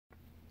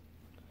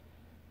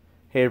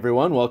Hey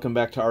everyone, welcome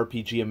back to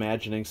RPG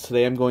Imaginings.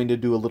 Today I'm going to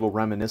do a little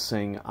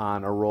reminiscing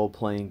on a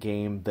role-playing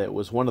game that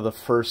was one of the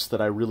first that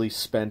I really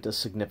spent a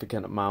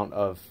significant amount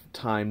of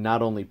time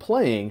not only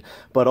playing,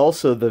 but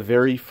also the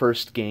very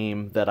first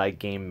game that I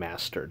game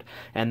mastered.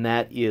 And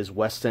that is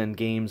West End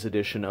Games'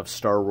 edition of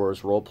Star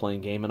Wars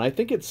role-playing game. And I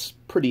think it's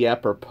pretty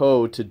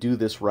apropos to do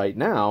this right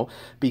now,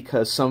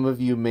 because some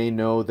of you may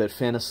know that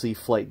Fantasy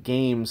Flight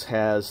Games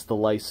has the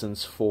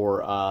license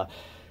for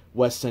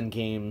West End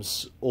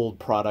Games' old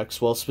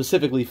products. Well,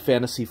 specifically,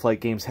 Fantasy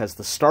Flight Games has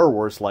the Star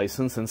Wars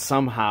license, and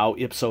somehow,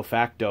 ipso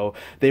facto,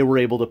 they were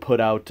able to put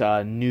out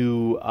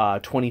new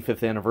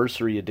 25th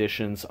anniversary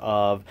editions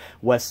of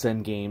West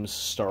End Games'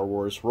 Star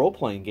Wars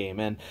role-playing game.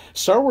 And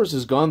Star Wars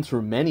has gone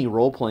through many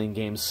role-playing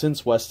games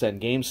since West End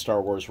Games' Star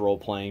Wars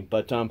role-playing,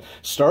 but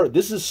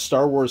this is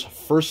Star Wars'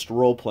 first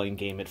role-playing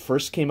game. It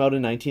first came out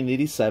in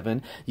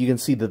 1987. You can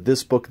see that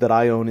this book that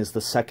I own is the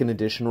second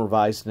edition,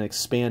 revised and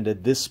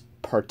expanded. This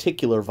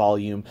particular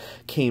volume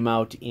came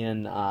out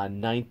in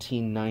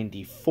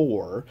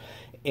 1994,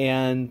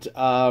 and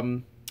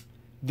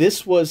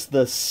this was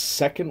the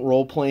second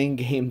role-playing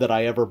game that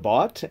I ever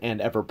bought and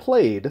ever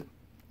played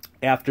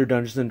after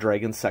Dungeons &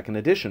 Dragons 2nd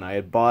edition. I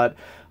had bought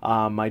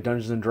my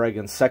Dungeons &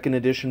 Dragons 2nd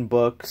edition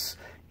books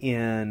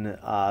in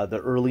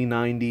the early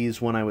 90s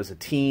when I was a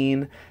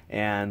teen,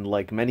 and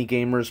like many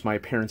gamers, my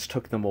parents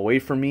took them away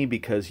from me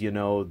because, you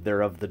know, they're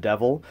of the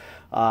devil.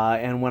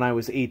 And when I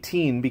was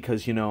 18,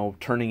 because, you know,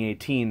 turning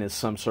 18 is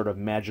some sort of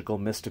magical,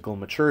 mystical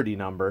maturity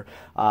number,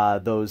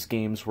 those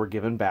games were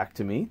given back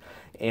to me.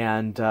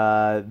 And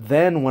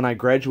then when I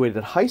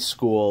graduated high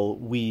school,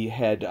 we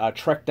had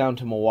trekked down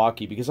to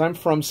Milwaukee, because I'm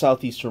from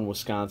southeastern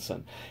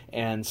Wisconsin.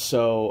 And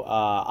so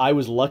I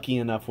was lucky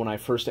enough when I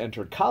first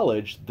entered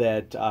college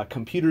that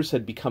computers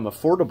had become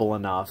affordable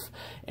enough,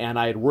 and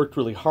I had worked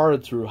really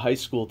hard through high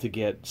school to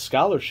get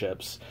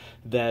scholarships,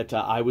 that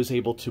I was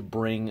able to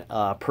bring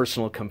a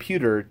personal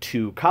computer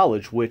to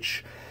college,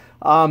 which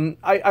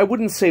I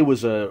wouldn't say it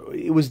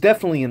was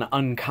definitely an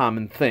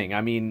uncommon thing.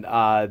 I mean,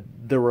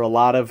 there were a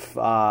lot of,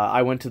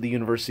 I went to the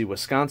University of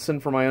Wisconsin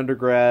for my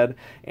undergrad,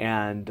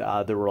 and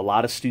there were a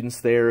lot of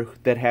students there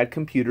that had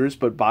computers,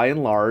 but by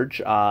and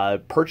large,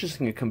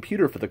 purchasing a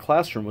computer for the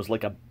classroom was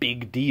like a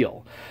big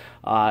deal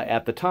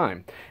at the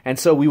time. And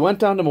so we went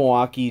down to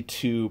Milwaukee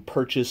to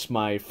purchase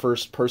my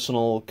first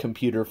personal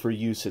computer for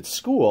use at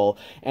school,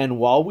 and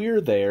while we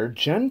were there,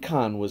 Gen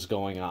Con was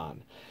going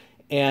on.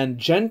 And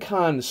Gen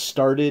Con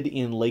started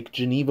in Lake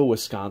Geneva,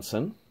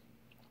 Wisconsin.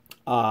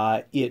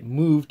 It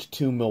moved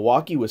to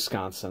Milwaukee,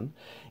 Wisconsin.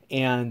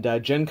 And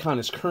Gen Con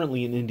is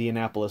currently in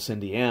Indianapolis,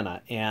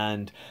 Indiana.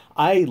 And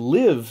I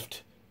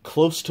lived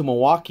close to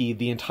Milwaukee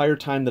the entire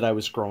time that I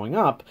was growing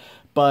up.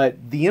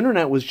 But the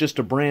internet was just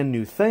a brand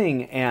new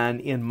thing, and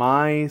in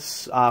my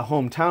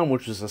hometown,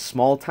 which was a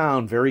small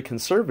town, very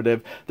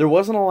conservative, there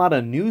wasn't a lot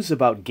of news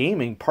about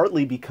gaming,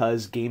 partly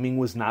because gaming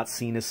was not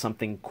seen as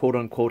something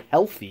quote-unquote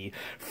healthy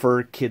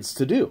for kids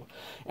to do.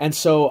 And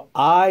so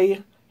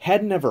I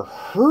had never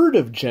heard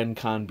of Gen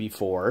Con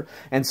before,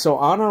 and so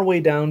on our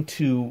way down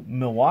to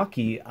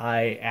Milwaukee,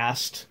 I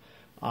asked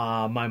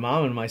my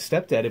mom and my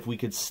stepdad if we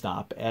could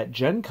stop at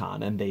Gen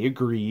Con, and they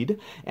agreed.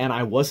 And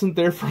I wasn't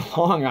there for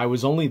long. I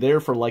was only there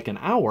for like an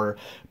hour,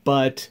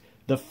 but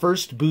the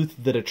first booth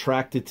that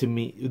attracted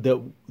me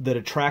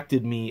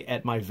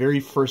at my very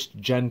first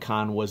Gen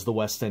Con was the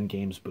West End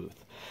Games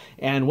booth.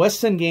 And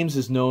West End Games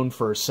is known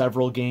for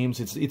several games.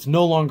 It's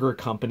no longer a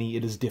company.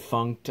 It is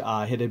defunct.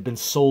 It had been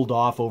sold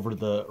off over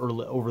the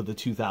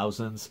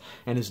 2000s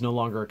and is no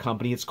longer a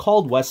company. It's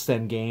called West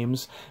End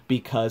Games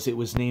because it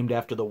was named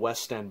after the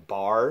West End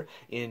Bar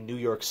in New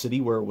York City,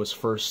 where it was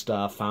first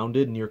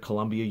founded near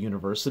Columbia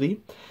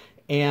University.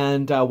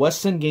 And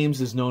West End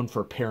Games is known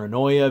for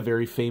Paranoia,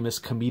 very famous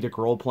comedic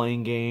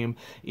role-playing game.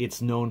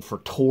 It's known for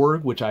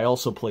Torg, which I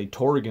also played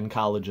Torg in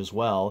college as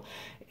well.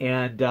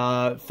 And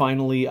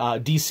finally,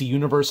 DC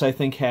Universe, I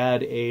think,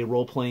 had a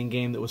role-playing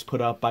game that was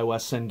put up by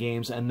West End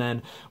Games. And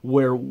then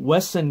where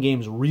West End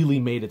Games really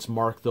made its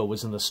mark, though,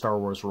 was in the Star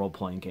Wars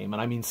role-playing game.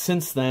 And I mean,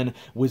 since then,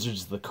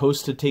 Wizards of the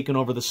Coast had taken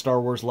over the Star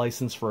Wars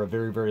license for a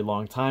very, very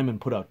long time and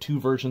put out 2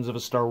 versions of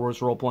a Star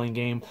Wars role-playing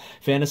game.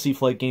 Fantasy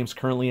Flight Games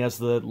currently has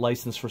the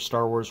license for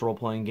Star Wars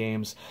role-playing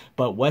games,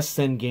 but West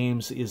End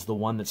Games is the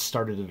one that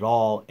started it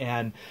all.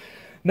 And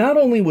not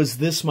only was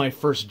this my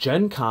first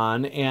Gen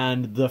Con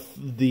and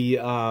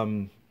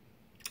the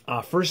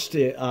first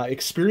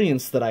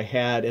experience that I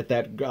had at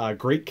that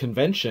great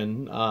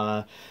convention,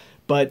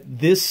 but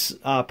this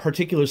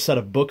particular set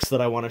of books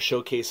that I want to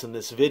showcase in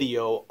this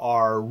video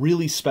are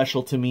really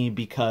special to me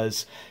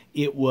because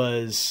it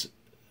was,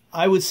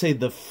 I would say,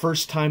 the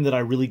first time that I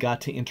really got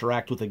to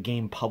interact with a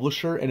game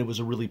publisher, and it was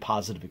a really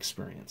positive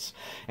experience.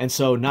 And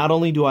so not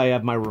only do I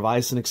have my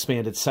revised and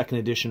expanded 2nd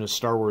edition of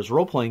Star Wars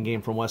role-playing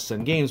game from West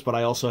End Games, but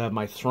I also have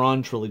my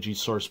Thrawn Trilogy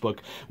sourcebook,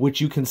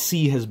 which you can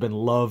see has been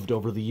loved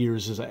over the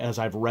years as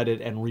I've read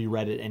it and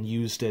reread it and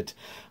used it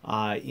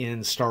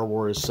in Star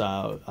Wars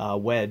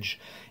WEG.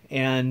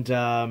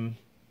 And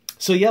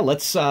So yeah,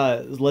 let's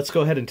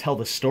go ahead and tell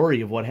the story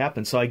of what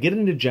happened. So I get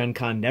into Gen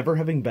Con, never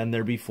having been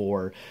there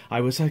before.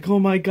 I was like, oh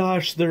my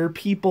gosh, there are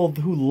people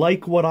who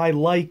like what I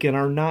like and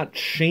are not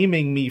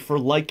shaming me for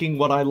liking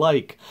what I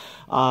like.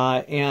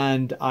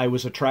 And I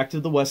was attracted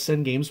to the West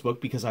End Games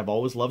book because I've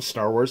always loved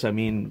Star Wars. I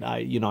mean,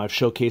 I've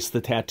showcased the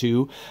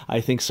tattoo,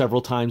 I think,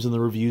 several times in the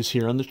reviews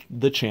here on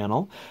the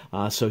channel.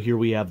 So here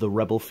we have the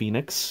Rebel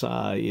Phoenix,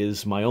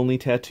 is my only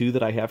tattoo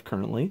that I have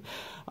currently.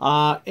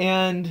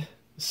 And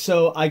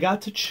so I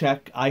got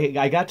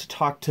to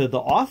talk to the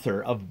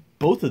author of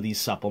both of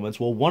these supplements.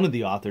 Well, one of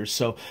the authors.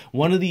 So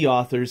one of the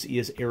authors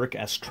is Eric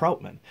S.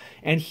 Troutman.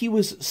 And he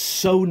was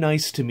so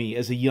nice to me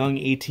as a young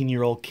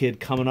 18-year-old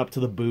kid coming up to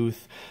the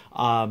booth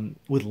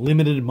with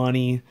limited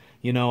money.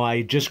 You know,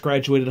 I just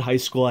graduated high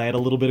school. I had a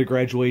little bit of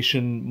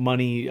graduation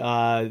money,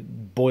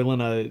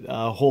 burning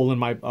a hole in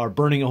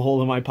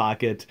my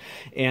pocket.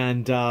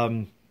 And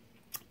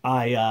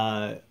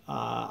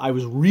I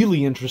was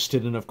really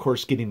interested in, of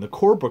course, getting the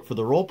core book for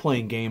the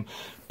role-playing game,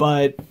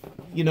 but,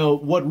 you know,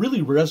 what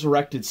really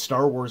resurrected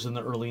Star Wars in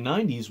the early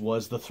 90s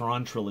was the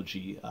Thrawn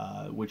trilogy,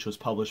 which was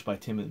published by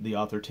the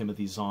author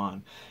Timothy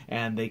Zahn,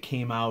 and they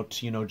came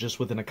out, you know, just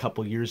within a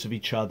couple years of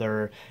each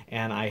other,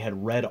 and I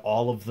had read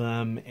all of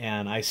them,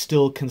 and I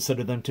still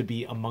consider them to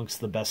be amongst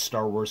the best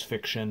Star Wars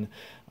fiction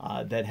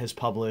that has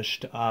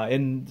published.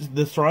 And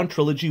the Thrawn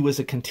trilogy was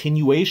a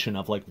continuation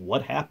of, like,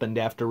 what happened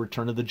after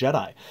Return of the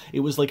Jedi.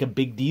 It was like a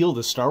big deal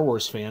to Star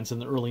Wars fans in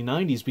the early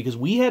 90s because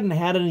we hadn't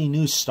had any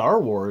new Star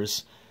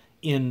Wars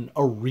in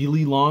a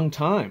really long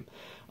time.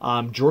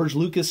 George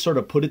Lucas sort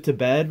of put it to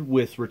bed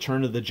with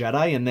Return of the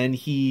Jedi, and then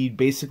he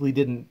basically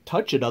didn't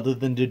touch it other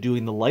than to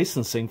doing the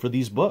licensing for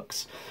these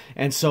books.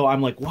 And so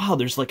I'm like, wow,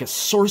 there's like a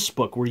source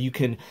book where you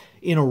can,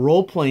 in a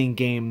role-playing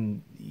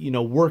game, you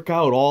know, work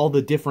out all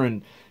the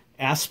different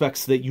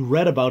aspects that you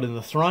read about in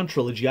the Thrawn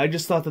trilogy. I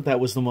just thought that that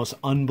was the most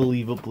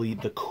unbelievably,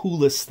 the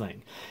coolest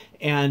thing.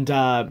 And,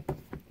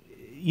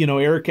 you know,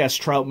 Eric S.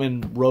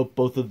 Troutman wrote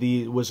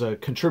was a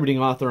contributing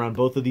author on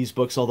both of these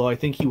books, although I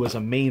think he was a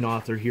main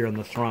author here on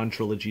the Thrawn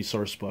trilogy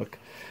source book.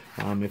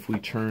 If we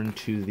turn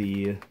to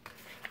the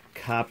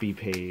copy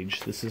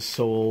page, this is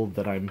so old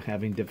that I'm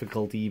having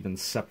difficulty even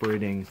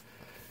separating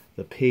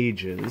the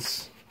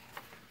pages.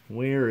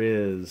 Where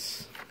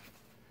is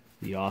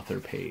the author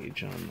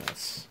page on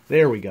this?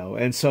 There we go.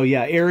 And so,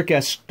 yeah, Eric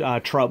S.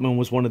 Troutman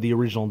was one of the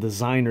original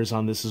designers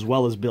on this, as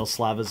well as Bill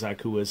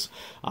Slavicsek, who was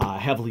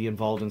heavily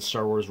involved in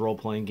Star Wars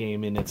role-playing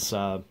game in its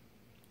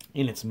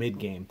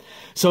mid-game.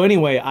 So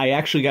anyway, I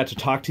actually got to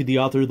talk to the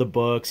author of the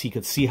books. He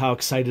could see how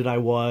excited I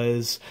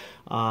was.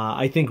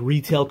 I think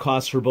retail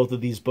costs for both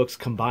of these books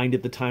combined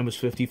at the time was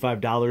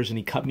 $55, and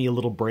he cut me a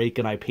little break,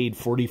 and I paid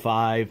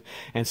 $45,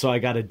 and so I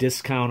got a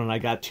discount, and I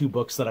got two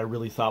books that I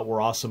really thought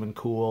were awesome and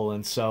cool.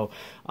 And so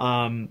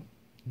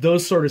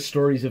those sort of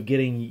stories of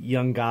getting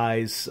young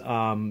guys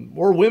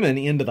or women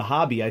into the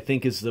hobby, I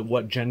think, is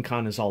what Gen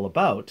Con is all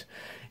about.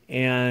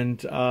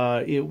 And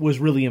it was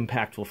really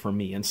impactful for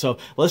me. And so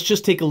let's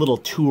just take a little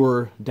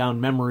tour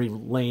down memory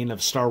lane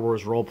of Star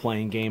Wars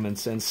role-playing game and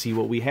see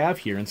what we have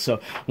here. And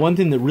so one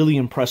thing that really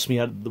impressed me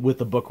with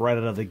the book right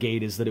out of the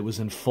gate is that it was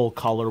in full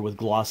color with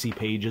glossy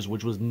pages,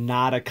 which was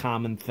not a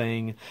common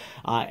thing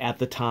at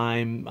the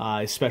time,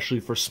 especially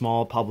for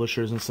small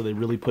publishers. And so they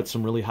really put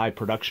some really high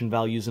production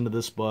values into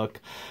this book.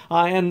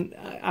 And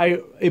I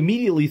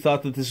immediately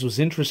thought that this was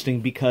interesting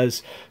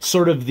because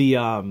sort of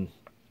the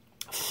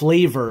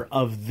flavor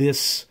of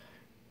this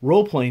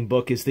role-playing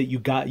book is that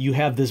you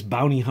have this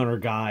bounty hunter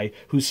guy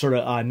who's sort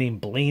of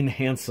named Blaine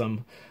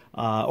Handsome,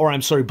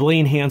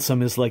 Blaine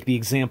Handsome is like the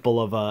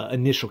example of a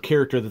initial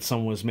character that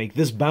someone was make.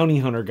 This bounty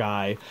hunter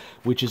guy,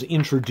 which is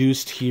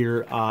introduced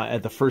here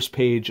at the first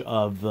page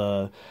of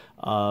the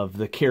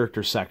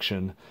character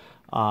section.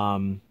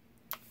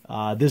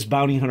 This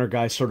bounty hunter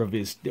guy sort of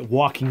is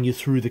walking you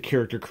through the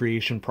character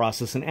creation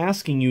process and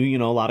asking you, you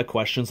know, a lot of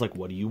questions like,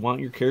 what do you want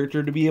your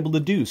character to be able to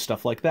do?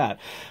 Stuff like that.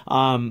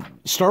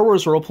 Star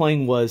Wars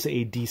role-playing was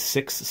a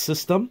D6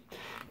 system,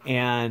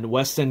 and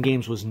West End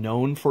Games was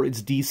known for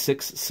its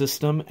D6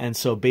 system, and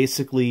so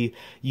basically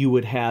you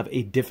would have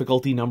a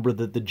difficulty number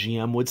that the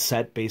GM would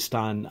set based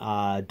on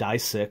die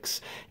 6,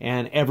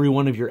 and every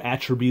one of your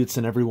attributes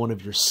and every one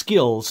of your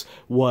skills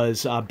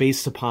was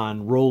based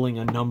upon rolling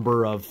a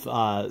number of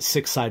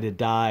 6-sided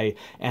die,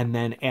 and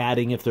then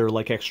adding, if there are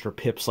like extra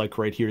pips, like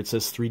right here it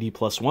says 3D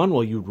plus 1,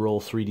 well, you'd roll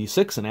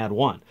 3D6 and add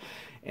 1.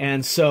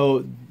 And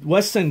so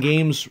West End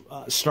Games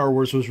Star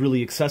Wars was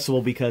really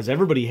accessible because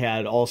everybody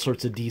had all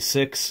sorts of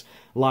D6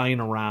 lying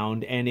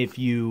around, and if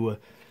you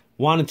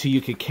wanted to, you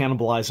could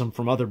cannibalize them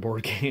from other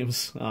board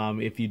games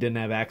if you didn't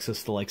have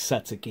access to like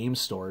sets at game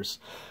stores.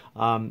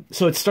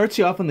 So it starts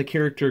you off in the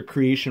character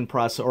creation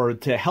process, or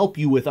to help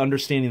you with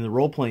understanding the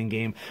role-playing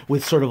game,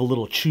 with sort of a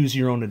little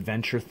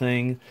choose-your-own-adventure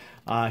thing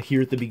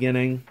here at the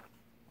beginning.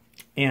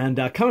 And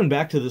coming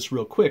back to this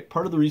real quick,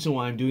 part of the reason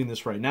why I'm doing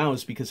this right now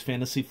is because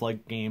Fantasy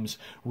Flight Games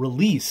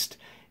released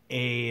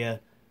a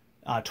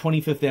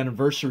 25th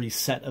anniversary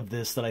set of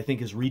this that I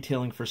think is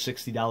retailing for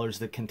 $60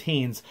 that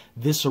contains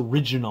this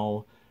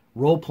original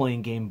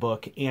role-playing game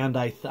book, and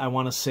I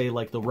want to say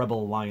like the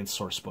Rebel Alliance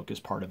source book is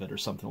part of it or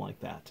something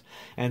like that.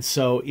 And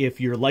so if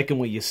you're liking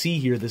what you see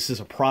here, this is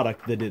a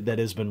product that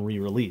has been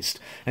re-released.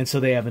 And so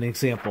they have an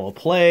example of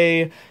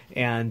play,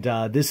 and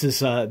this is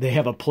they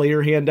have a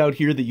player handout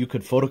here that you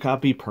could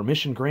photocopy,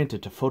 permission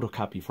granted to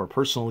photocopy for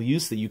personal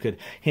use, that you could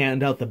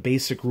hand out the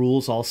basic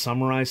rules all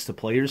summarized to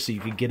players so you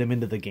could get them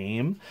into the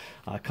game.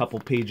 A couple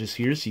pages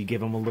here, so you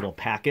give them a little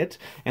packet,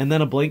 and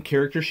then a blank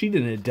character sheet,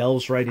 and it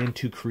delves right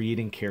into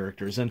creating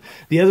characters. And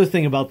the other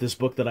thing about this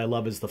book that I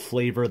love is the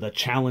flavor. The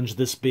challenge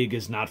this big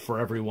is not for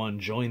everyone.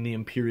 Join the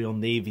Imperial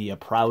Navy, a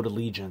proud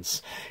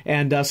allegiance.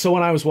 And so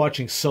when I was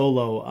watching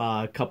Solo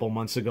a couple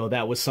months ago,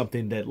 that was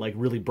something that like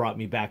really brought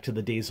me back to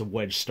the days of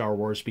WEG Star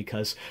Wars,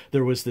 because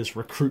there was this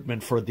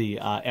recruitment for the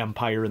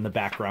Empire in the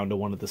background of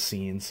one of the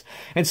scenes.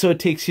 And so it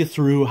takes you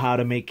through how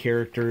to make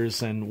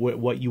characters and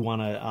what you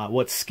want to,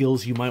 what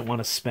skills you might want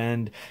to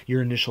spend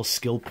your initial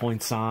skill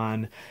points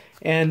on.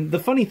 And the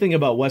funny thing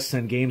about West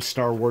End Games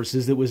Star Wars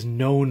is it was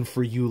known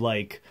for you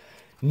like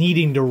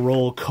needing to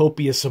roll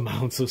copious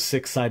amounts of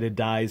six-sided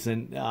dice.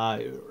 And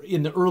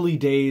in the early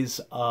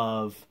days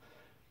of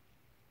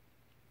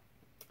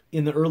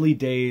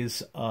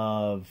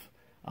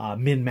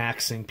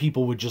min-maxing,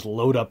 people would just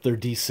load up their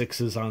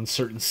D6s on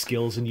certain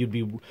skills, and you'd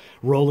be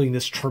rolling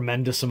this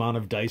tremendous amount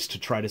of dice to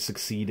try to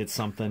succeed at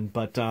something.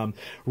 But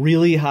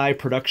really high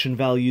production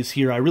values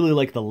here. I really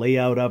like the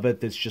layout of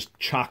it. That's just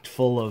chocked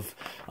full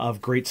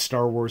of great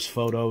Star Wars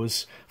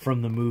photos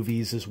from the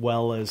movies, as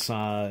well as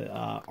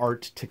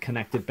art to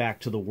connect it back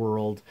to the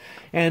world.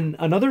 And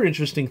another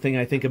interesting thing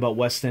I think about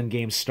West End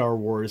Games Star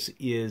Wars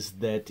is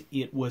that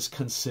it was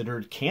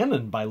considered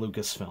canon by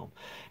Lucasfilm.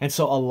 And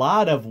so a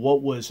lot of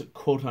what was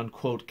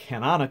quote-unquote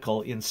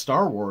canonical in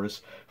Star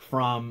Wars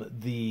from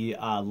the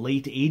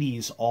late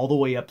 80s all the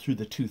way up through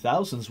the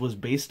 2000s was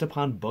based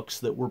upon books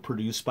that were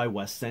produced by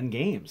West End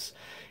Games.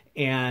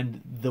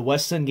 And the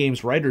West End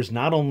Games writers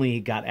not only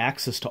got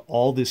access to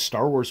all this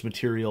Star Wars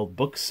material,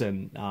 books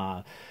and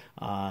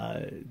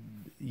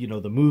you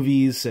know, the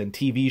movies and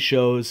TV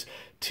shows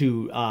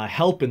to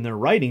help in their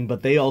writing,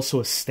 but they also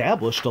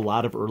established a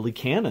lot of early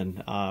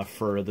canon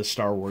for the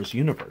Star Wars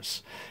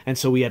universe. And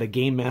so we had a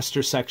Game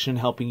Master section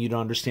helping you to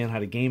understand how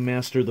to Game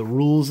Master, the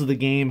rules of the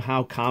game,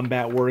 how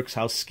combat works,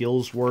 how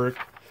skills work.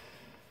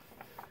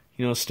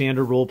 You know,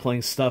 standard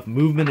role-playing stuff.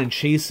 Movement and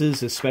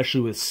chases,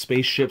 especially with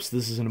spaceships,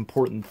 this is an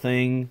important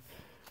thing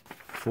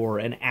for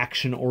an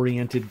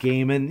action-oriented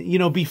game. And, you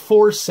know,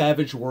 before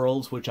Savage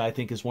Worlds, which I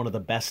think is one of the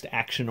best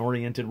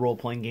action-oriented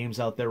role-playing games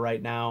out there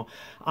right now,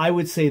 I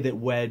would say that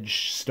WEG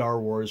Star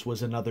Wars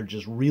was another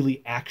just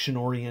really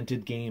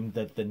action-oriented game,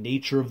 that the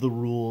nature of the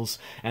rules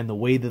and the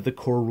way that the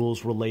core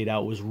rules were laid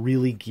out was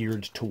really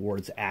geared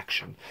towards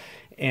action.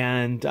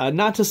 And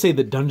not to say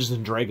that Dungeons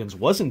 & Dragons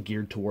wasn't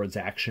geared towards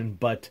action,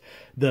 but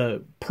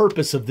the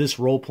purpose of this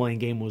role-playing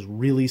game was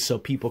really so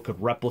people could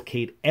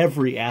replicate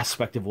every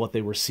aspect of what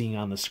they were seeing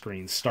on the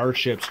screen.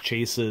 Starships,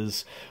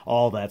 chases,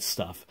 all that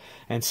stuff.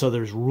 And so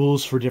there's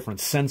rules for different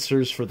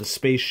sensors for the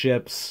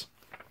spaceships,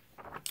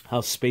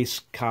 how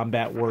space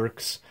combat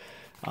works.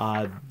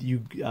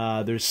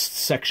 There's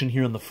section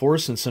here on the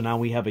Force, and so now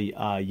we have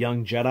a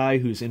young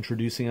Jedi who's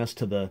introducing us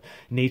to the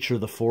nature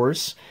of the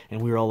Force,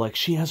 and we were all like,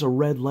 she has a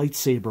red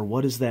lightsaber,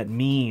 what does that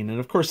mean? And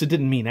of course it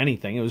didn't mean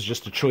anything, it was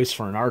just a choice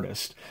for an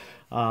artist.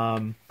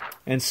 And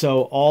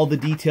so all the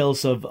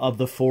details of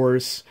the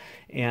Force.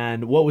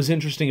 And what was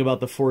interesting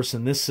about the Force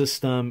in this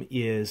system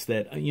is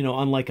that, you know,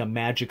 unlike a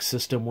magic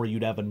system where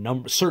you'd have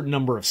a certain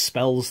number of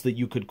spells that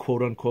you could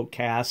quote-unquote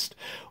cast,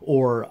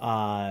 or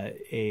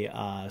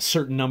a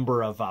certain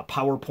number of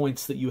power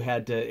points that you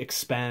had to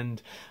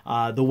expend,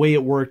 the way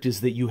it worked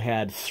is that you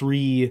had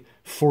 3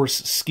 Force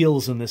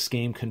skills in this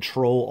game: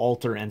 control,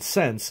 alter, and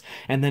sense.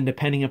 And then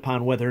depending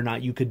upon whether or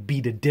not you could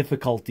beat a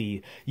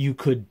difficulty, you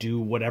could do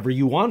whatever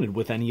you wanted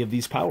with any of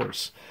these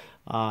powers.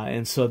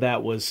 And so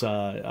that was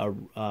a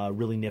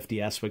really nifty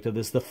aspect of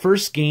this. The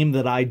first game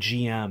that I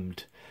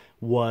GM'd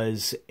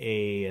was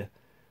a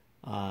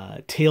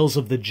Tales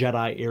of the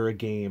Jedi era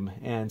game.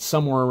 And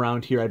somewhere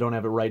around here, I don't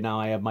have it right now,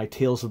 I have my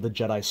Tales of the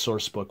Jedi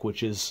Sourcebook,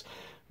 which is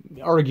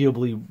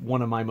arguably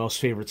one of my most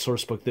favorite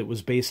sourcebook, that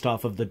was based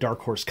off of the Dark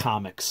Horse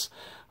comics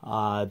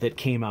that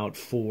came out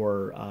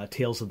for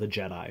Tales of the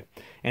Jedi.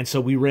 And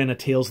so we ran a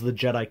Tales of the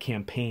Jedi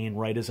campaign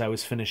right as I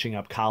was finishing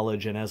up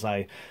college, and as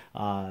I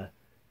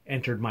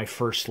entered my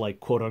first, like,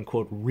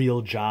 quote-unquote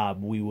real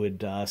job, we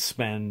would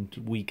spend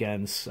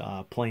weekends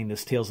playing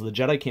this Tales of the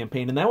Jedi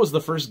campaign, and that was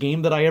the first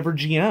game that I ever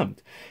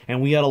GM'd,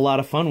 and we had a lot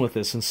of fun with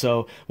this. And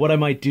so what I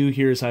might do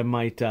here is I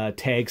might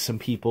tag some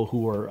people who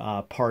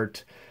were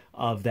part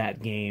of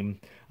that game,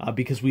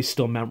 because we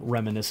still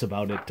reminisce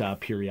about it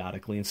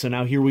periodically. And so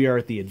now here we are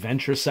at the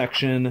adventure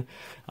section.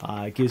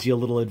 It gives you a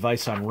little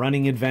advice on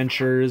running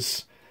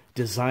adventures,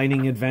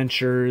 designing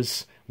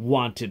adventures,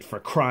 wanted for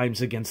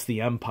crimes against the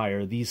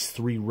Empire, these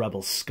 3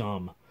 rebel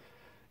scum.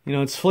 You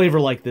know, it's flavor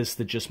like this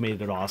that just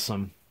made it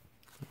awesome.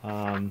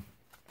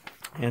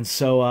 And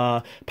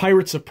so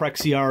Pirates of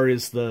Prexiar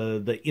is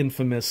the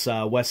infamous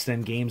West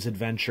End Games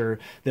adventure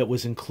that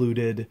was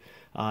included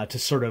to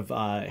sort of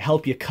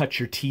help you cut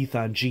your teeth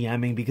on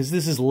GMing, because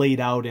this is laid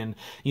out in,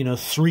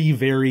 3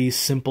 very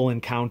simple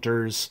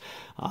encounters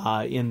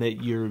in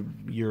that you're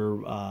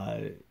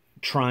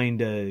trying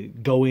to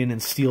go in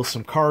and steal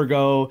some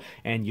cargo,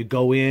 and you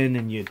go in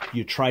and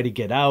you try to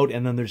get out,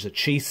 and then there's a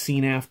chase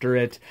scene after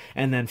it,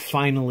 and then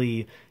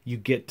finally you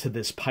get to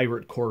this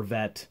pirate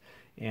corvette,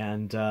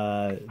 and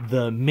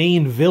the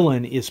main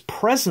villain is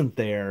present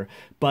there,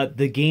 but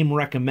the game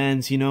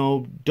recommends,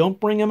 don't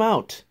bring him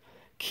out.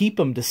 Keep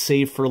him to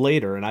save for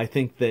later. And I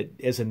think that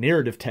as a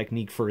narrative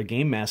technique for a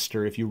game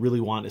master, if you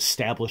really want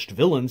established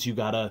villains, you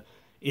gotta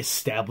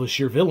establish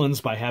your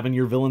villains by having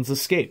your villains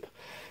escape.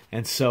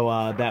 And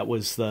so that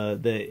was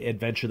the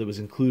adventure that was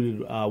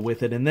included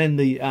with it. And then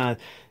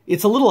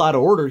it's a little out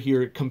of order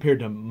here compared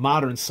to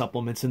modern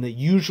supplements, in that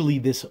usually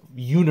this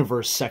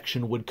universe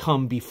section would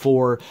come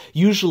before.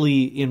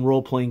 Usually in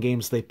role-playing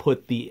games, they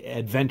put the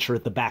adventure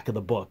at the back of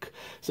the book.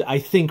 So I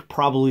think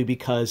probably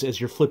because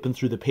as you're flipping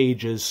through the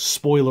pages,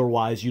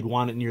 spoiler-wise, you'd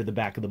want it near the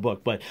back of the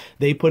book. But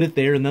they put it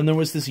there, and then there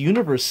was this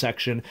universe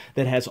section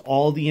that has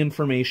all the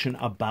information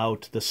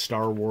about the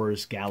Star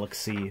Wars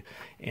galaxy.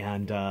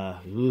 And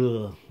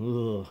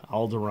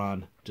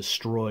Alderaan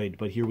destroyed,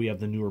 but here we have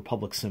the New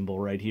Republic symbol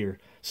right here.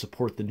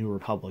 Support the New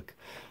Republic.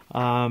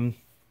 And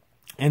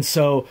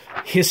so,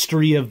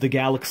 history of the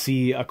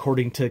galaxy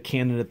according to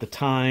canon at the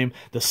time,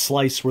 the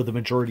slice where the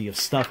majority of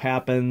stuff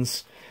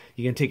happens.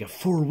 You can take a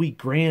 4-week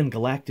grand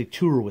galactic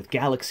tour with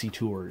Galaxy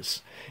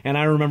Tours. And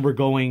I remember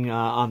going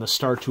on the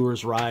Star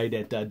Tours ride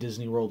at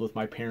Disney World with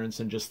my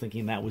parents and just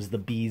thinking that was the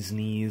bee's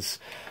knees.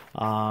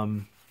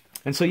 And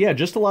so, yeah,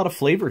 just a lot of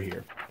flavor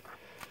here.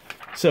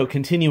 So,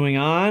 continuing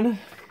on,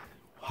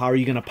 how are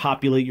you going to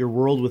populate your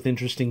world with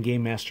interesting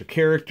Game Master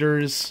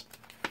characters?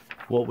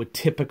 What would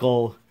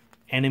typical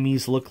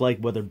enemies look like,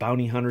 whether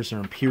bounty hunters or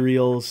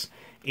Imperials?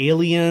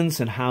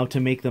 Aliens and how to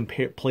make them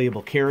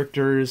playable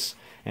characters,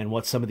 and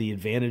what some of the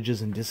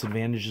advantages and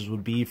disadvantages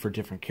would be for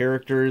different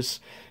characters.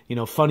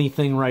 Funny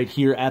thing right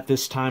here, at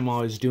this time while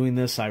I was doing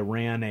this, I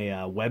ran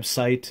a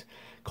website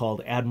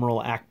called Admiral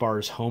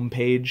Akbar's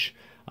Homepage.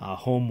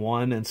 Home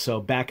One. And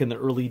so back in the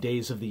early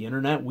days of the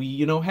internet, we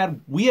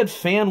had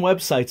fan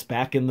websites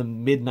back in the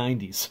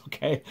mid-90s.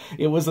 Okay,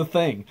 it was a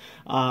thing,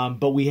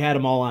 but we had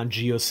them all on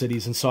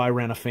GeoCities, and so I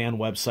ran a fan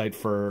website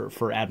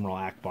for Admiral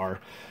Akbar.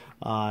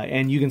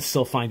 And you can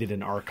still find it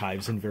in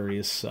archives in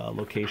various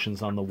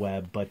locations on the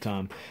web. But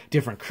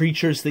different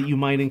creatures that you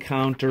might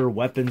encounter,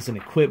 weapons and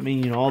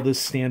equipment, all this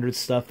standard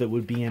stuff that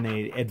would be in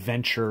a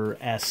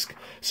adventure-esque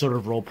sort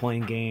of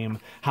role-playing game.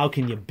 How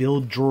can you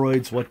build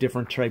droids? What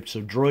different types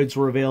of droids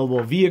were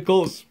available?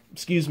 Vehicles,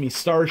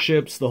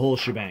 starships, the whole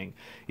shebang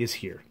is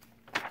here.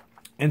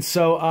 And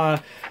so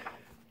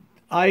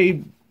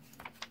I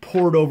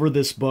pored over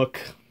this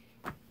book.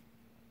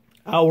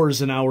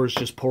 Hours and hours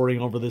just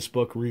poring over this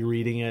book,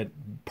 rereading it,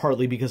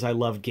 partly because I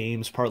love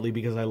games, partly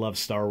because I love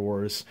Star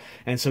Wars.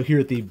 And so here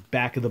at the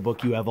back of the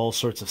book, you have all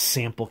sorts of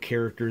sample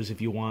characters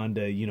if you want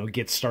to,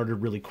 get started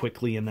really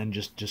quickly and then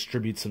just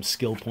distribute some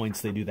skill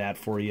points. They do that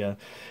for you.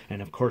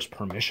 And of course,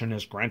 permission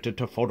is granted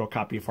to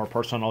photocopy for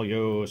personal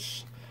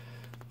use.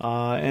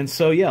 And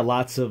so, yeah,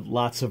 lots of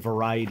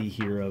variety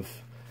here of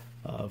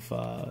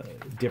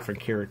different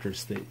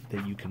characters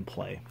that you can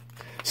play.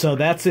 So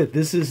that's it.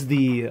 This is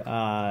the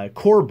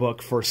core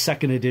book for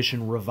 2nd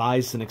edition,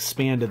 revised and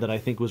expanded, that I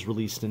think was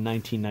released in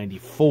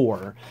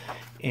 1994.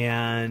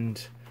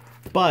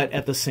 But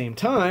at the same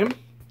time,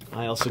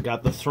 I also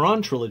got the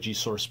Thrawn Trilogy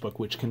Sourcebook,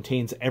 which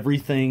contains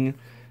everything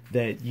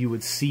that you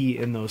would see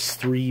in those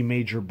 3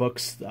 major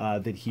books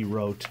that he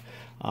wrote,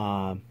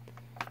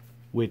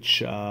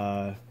 which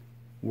were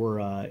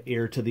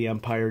Heir to the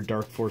Empire,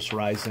 Dark Force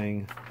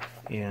Rising,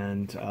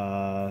 and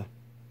The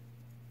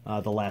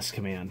Last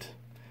Command.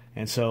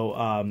 And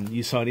so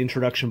you saw an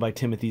introduction by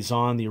Timothy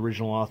Zahn, the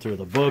original author of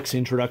the books,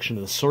 introduction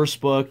to the source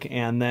book,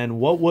 and then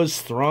what was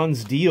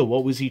Thrawn's deal?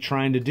 What was he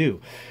trying to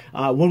do?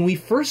 When we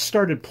first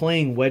started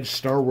playing WEG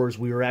Star Wars,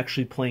 we were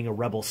actually playing a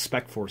Rebel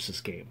Spec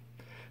Forces game.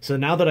 So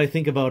now that I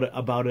think about it,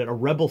 a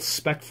Rebel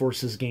Spec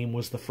Forces game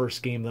was the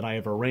first game that I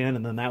ever ran,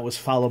 and then that was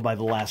followed by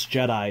the Last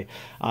Jedi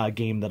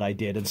game that I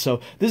did. And so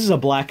this is a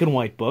black and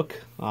white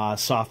book,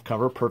 soft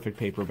cover, perfect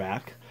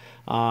paperback.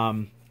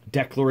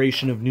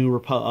 Declaration of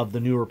the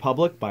New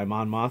Republic by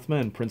Mon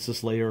Mothma and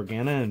Princess Leia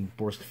Organa and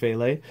Borsk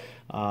Fele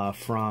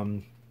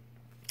from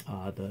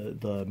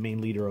the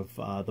main leader of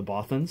the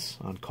Bothans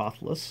on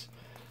Kothlas,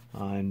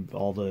 and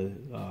all the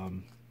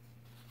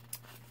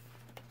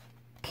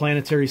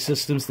planetary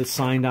systems that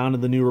signed on to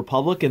the New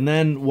Republic. And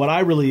then what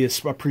I really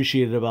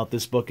appreciated about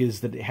this book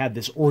is that it had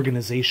this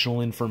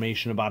organizational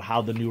information about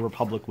how the New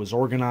Republic was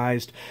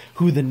organized,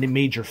 who the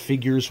major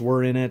figures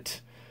were in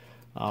it,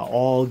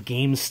 all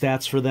game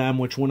stats for them,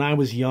 which when I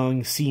was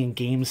young, seeing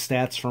game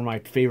stats for my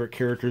favorite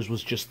characters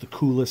was just the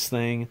coolest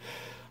thing.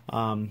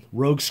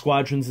 Rogue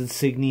Squadron's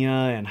insignia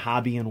and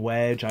Hobby and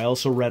Wedge. I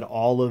also read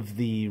all of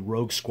the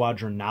Rogue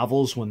Squadron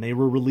novels when they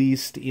were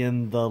released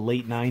in the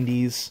late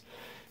 90s,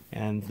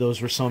 and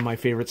those were some of my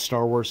favorite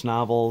Star Wars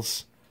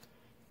novels.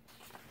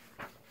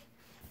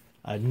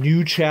 A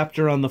new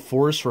chapter on the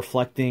Force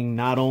reflecting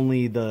not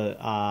only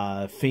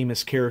the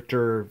famous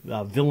character,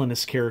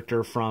 villainous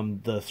character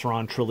from the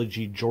Thrawn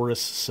trilogy, Joruus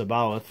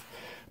C'baoth,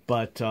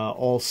 but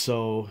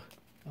also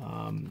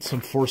some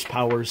Force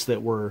powers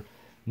that were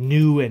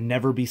new and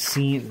never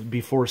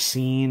before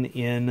seen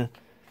in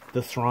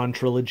the Thrawn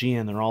trilogy,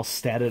 and they're all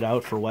statted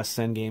out for West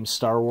End Games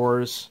Star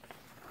Wars.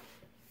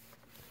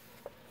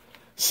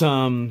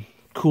 Some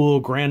cool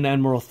Grand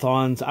Admiral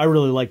Thrawn's. I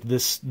really like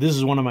this. This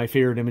is one of my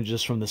favorite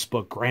images from this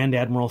book. Grand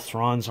Admiral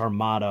Thrawn's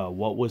Armada.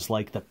 What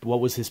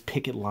was his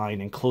picket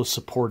line and close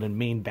support and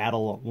main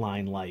battle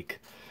line like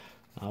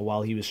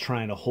while he was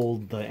trying to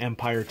hold the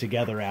Empire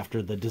together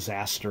after the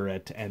disaster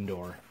at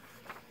Endor.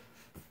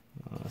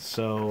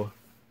 So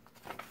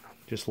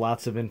just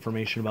lots of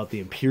information about the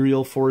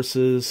Imperial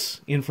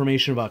forces,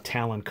 information about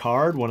Talon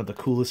Karrde, one of the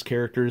coolest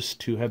characters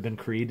to have been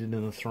created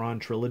in the Thrawn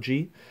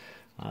trilogy.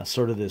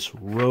 Sort of this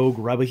rogue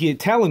rebel. He had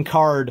Talon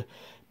Karrde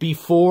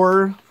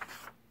before,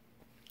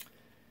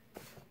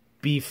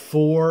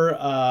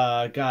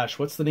 gosh,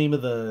 what's the name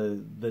of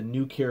the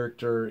new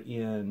character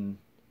in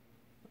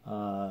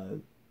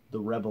the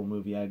Rebel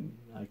movie? I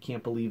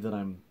can't believe that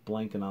I'm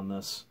blanking on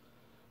this.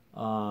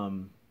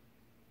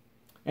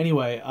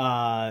 Anyway,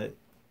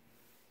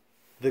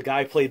 the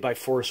guy played by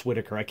Forrest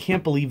Whitaker. I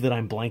can't believe that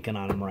I'm blanking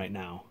on him right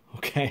now.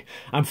 Okay,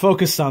 I'm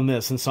focused on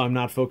this, and so I'm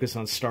not focused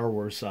on Star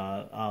Wars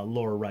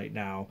lore right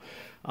now.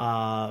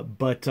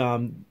 But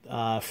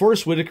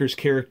Forrest Whitaker's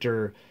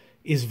character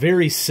is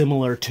very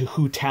similar to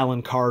who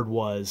Talon Karrde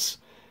was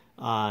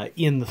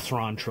in the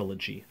Thrawn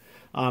trilogy.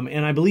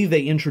 And I believe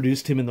they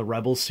introduced him in the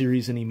Rebels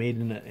series, and he made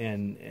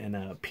an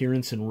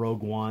appearance in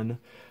Rogue One.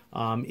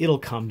 It'll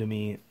come to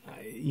me.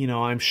 You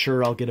know, I'm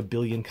sure I'll get a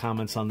billion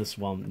comments on this.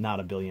 Well, not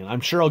a billion. I'm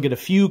sure I'll get a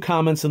few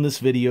comments in this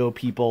video.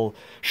 People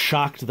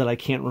shocked that I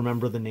can't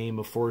remember the name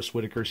of Forrest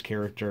Whitaker's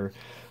character.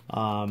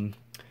 But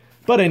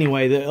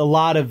anyway, a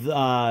lot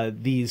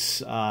of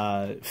these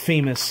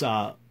famous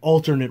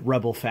alternate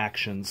Rebel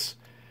factions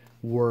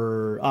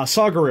were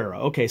Saw Gerrera.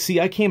 Okay, see,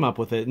 I came up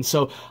with it. And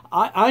so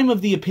I'm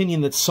of the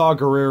opinion that Saw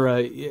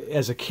Gerrera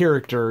as a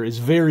character is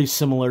very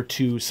similar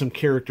to some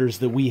characters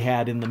that we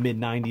had in the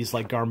mid-90s,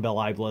 like Garm Bel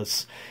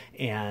Iblis,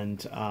 and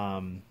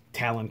Talon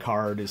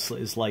Karrde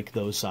is like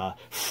those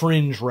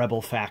fringe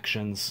Rebel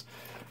factions.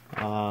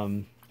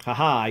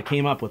 Haha, I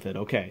came up with it.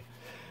 Okay.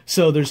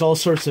 So there's all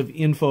sorts of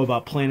info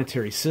about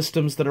planetary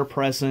systems that are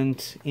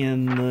present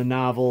in the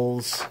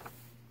novels.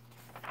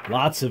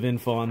 Lots of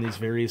info on these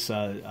various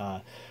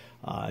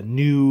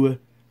new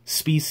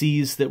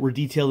species that were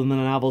detailed in the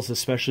novels,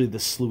 especially the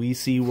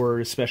Sluisi were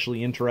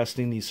especially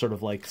interesting. These sort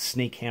of like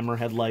snake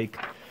hammerhead-like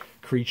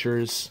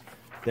creatures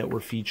that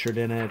were featured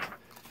in it.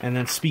 And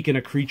then speaking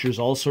of creatures,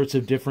 all sorts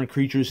of different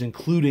creatures,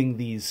 including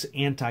these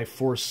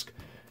anti-Force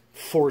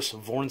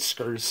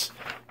Vornskers,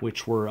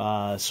 which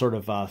were sort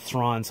of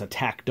Thrawn's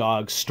attack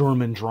dogs,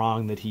 Sturm und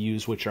Drang, that he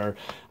used, which are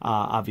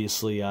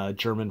obviously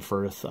German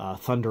for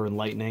thunder and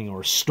lightning,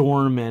 or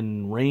storm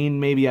and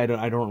rain, maybe. I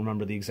don't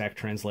remember the exact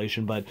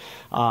translation, but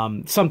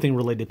something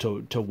related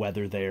to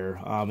weather there.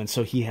 And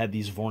so he had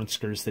these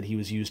Vornskers that he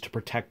was used to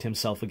protect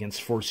himself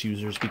against Force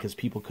users, because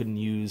people couldn't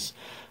use,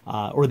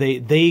 or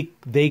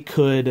they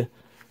could.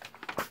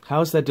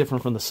 How is that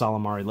different from the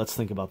Salamari? Let's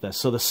think about this.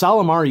 So the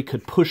Salamari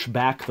could push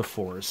back the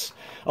Force.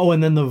 Oh,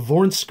 and then the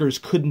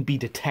Vornskers couldn't be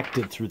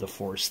detected through the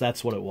Force.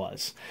 That's what it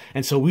was.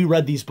 And so we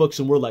read these books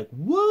and we're like,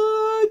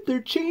 what?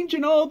 They're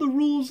changing all the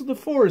rules of the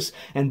Force.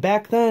 And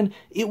back then,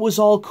 it was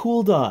all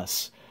cool to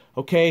us.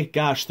 Okay,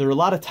 gosh, there are a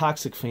lot of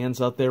toxic fans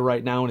out there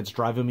right now, and it's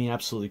driving me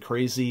absolutely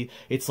crazy.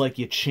 It's like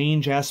you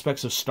change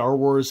aspects of Star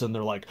Wars, and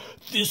they're like,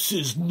 this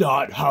is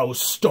not how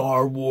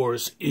Star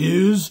Wars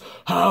is.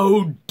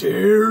 How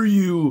dare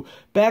you?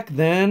 Back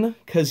then,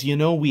 because, you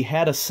know, we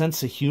had a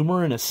sense of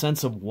humor and a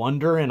sense of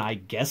wonder and, I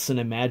guess, an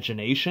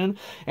imagination.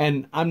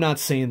 And I'm not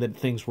saying that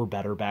things were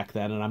better back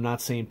then, and I'm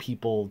not saying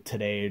people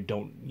today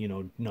don't,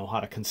 you know how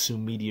to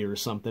consume media or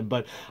something,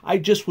 but I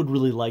just would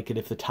really like it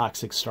if the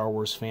toxic Star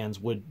Wars fans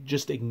would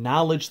just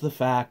acknowledge the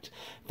fact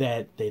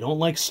that they don't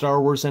like Star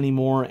Wars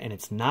anymore and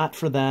it's not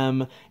for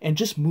them, and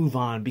just move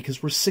on,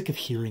 because we're sick of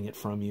hearing it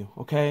from you,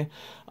 okay?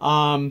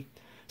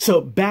 So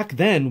back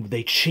then,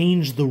 they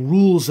changed the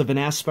rules of an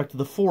aspect of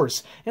the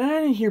Force, and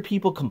I didn't hear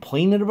people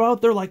complaining about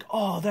it. They're like,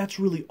 oh, that's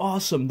really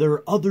awesome. There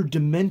are other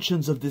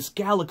dimensions of this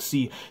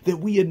galaxy that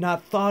we had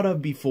not thought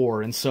of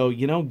before. And so,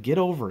 you know, get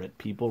over it,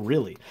 people,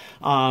 really.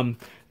 The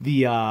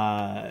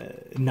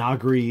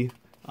Nagri,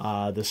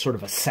 the sort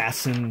of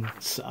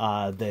assassins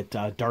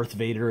that Darth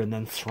Vader and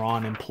then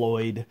Thrawn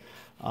employed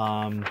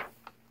to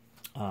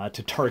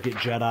target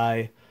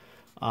Jedi.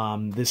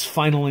 This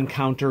final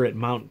encounter at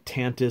Mount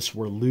Tantus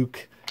where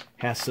Luke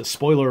has to,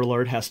 spoiler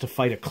alert, has to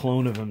fight a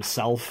clone of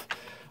himself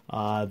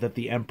that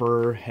the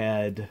Emperor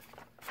had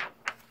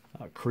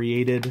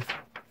created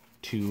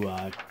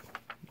to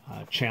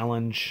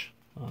challenge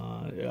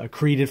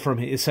created from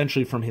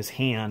essentially from his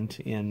hand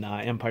in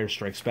Empire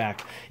Strikes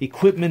Back.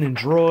 Equipment and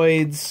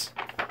droids,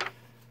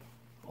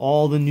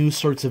 all the new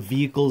sorts of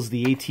vehicles.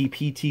 The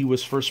AT-PT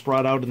was first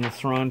brought out in the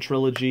Thrawn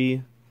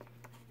trilogy.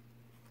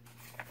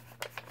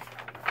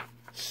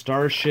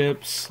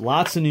 Starships,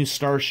 lots of new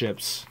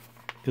starships,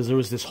 because there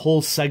was this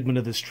whole segment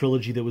of this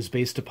trilogy that was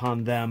based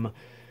upon them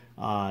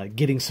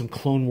getting some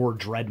Clone War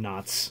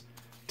dreadnoughts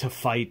to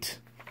fight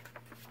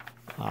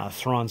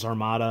Thrawn's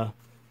armada,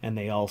 and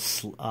they all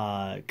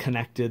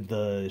connected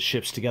the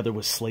ships together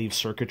with slave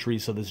circuitry,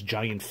 so this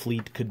giant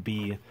fleet could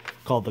be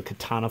called the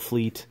Katana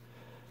Fleet.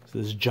 So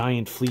this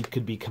giant fleet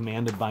could be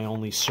commanded by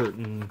only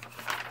certain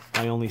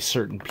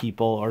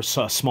people, or a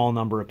small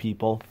number of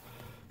people.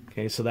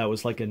 Okay, so that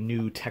was like a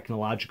new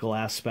technological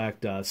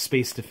aspect.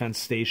 Space defense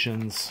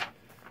stations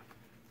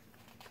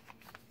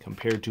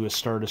compared to a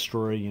Star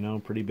Destroyer, you know,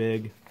 pretty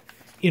big.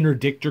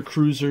 Interdictor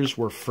cruisers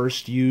were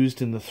first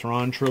used in the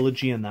Thrawn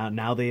trilogy, and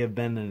now they have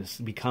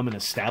become an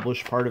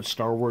established part of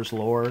Star Wars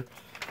lore.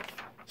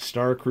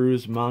 Star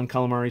Cruise, Mon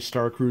Calamari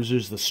Star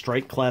Cruisers. The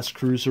Strike Class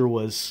cruiser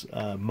was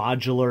a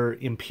modular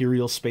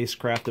Imperial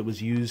spacecraft that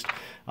was used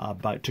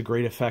to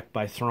great effect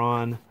by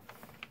Thrawn.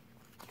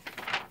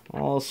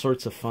 All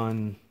sorts of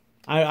fun.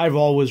 I've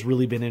always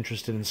really been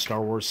interested in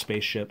Star Wars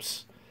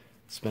spaceships.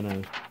 It's been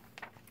a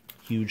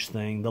huge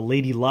thing. The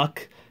Lady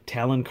Luck,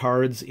 Talon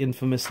Card's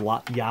infamous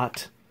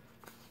yacht.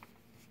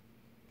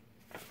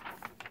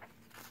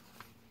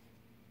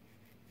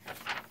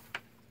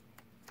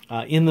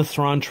 In the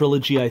Thrawn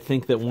trilogy, I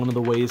think that one of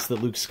the ways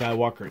that Luke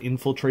Skywalker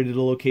infiltrated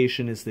a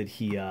location is that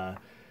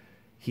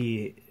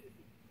he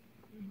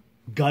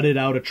gutted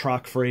out a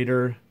truck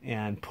freighter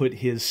and put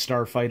his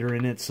starfighter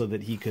in it so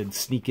that he could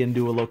sneak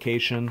into a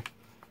location.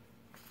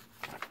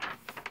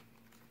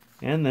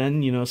 And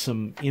then, you know,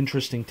 some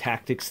interesting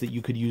tactics that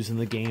you could use in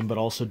the game, but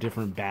also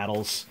different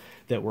battles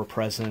that were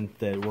present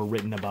that were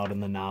written about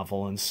in the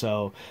novel. And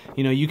so,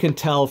 you know, you can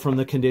tell from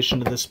the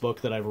condition of this book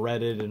that I've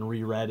read it and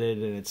reread it,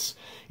 and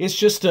it's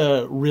just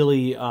a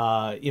really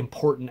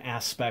important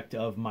aspect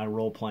of my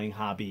role-playing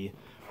hobby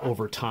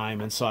over time.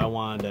 And so I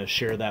wanted to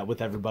share that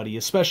with everybody,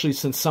 especially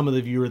since some of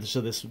the viewers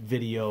of this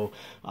video,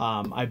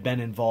 I've been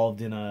involved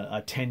in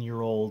a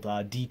 10-year-old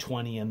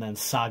D20 and then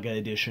Saga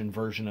Edition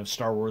version of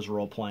Star Wars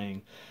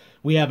role-playing.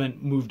 We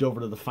haven't moved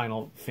over to the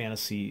Final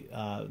Fantasy,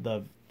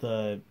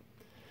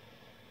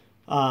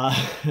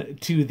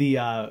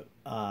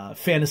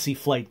 Fantasy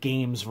Flight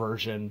Games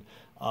version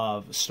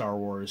of Star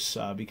Wars,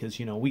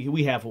 because, you know,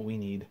 we have what we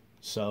need.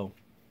 So,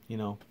 you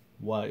know,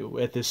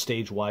 at this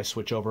stage, why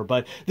switch over?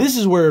 But this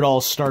is where it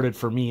all started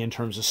for me in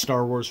terms of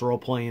Star Wars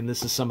role-playing.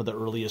 This is some of the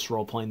earliest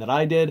role-playing that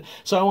I did,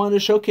 so I wanted to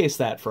showcase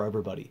that for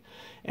everybody.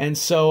 And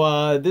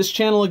so this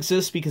channel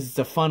exists because it's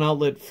a fun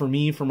outlet for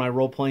me, for my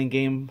role-playing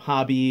game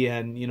hobby,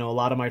 and, you know, a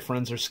lot of my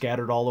friends are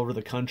scattered all over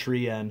the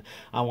country, and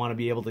I want to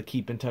be able to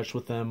keep in touch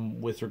with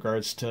them with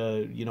regards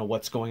to, you know,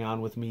 what's going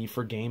on with me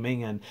for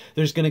gaming. And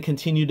there's going to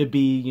continue to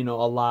be, you know,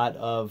 a lot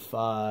of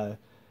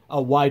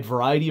a wide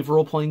variety of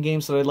role-playing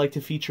games that I'd like to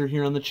feature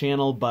here on the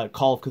channel, but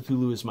Call of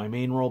Cthulhu is my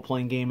main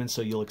role-playing game, and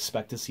so you'll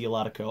expect to see a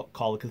lot of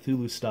Call of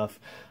Cthulhu stuff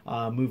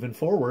moving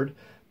forward.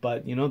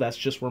 But, you know, that's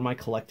just where my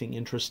collecting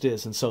interest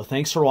is. And so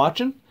thanks for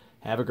watching.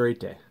 Have a great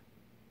day.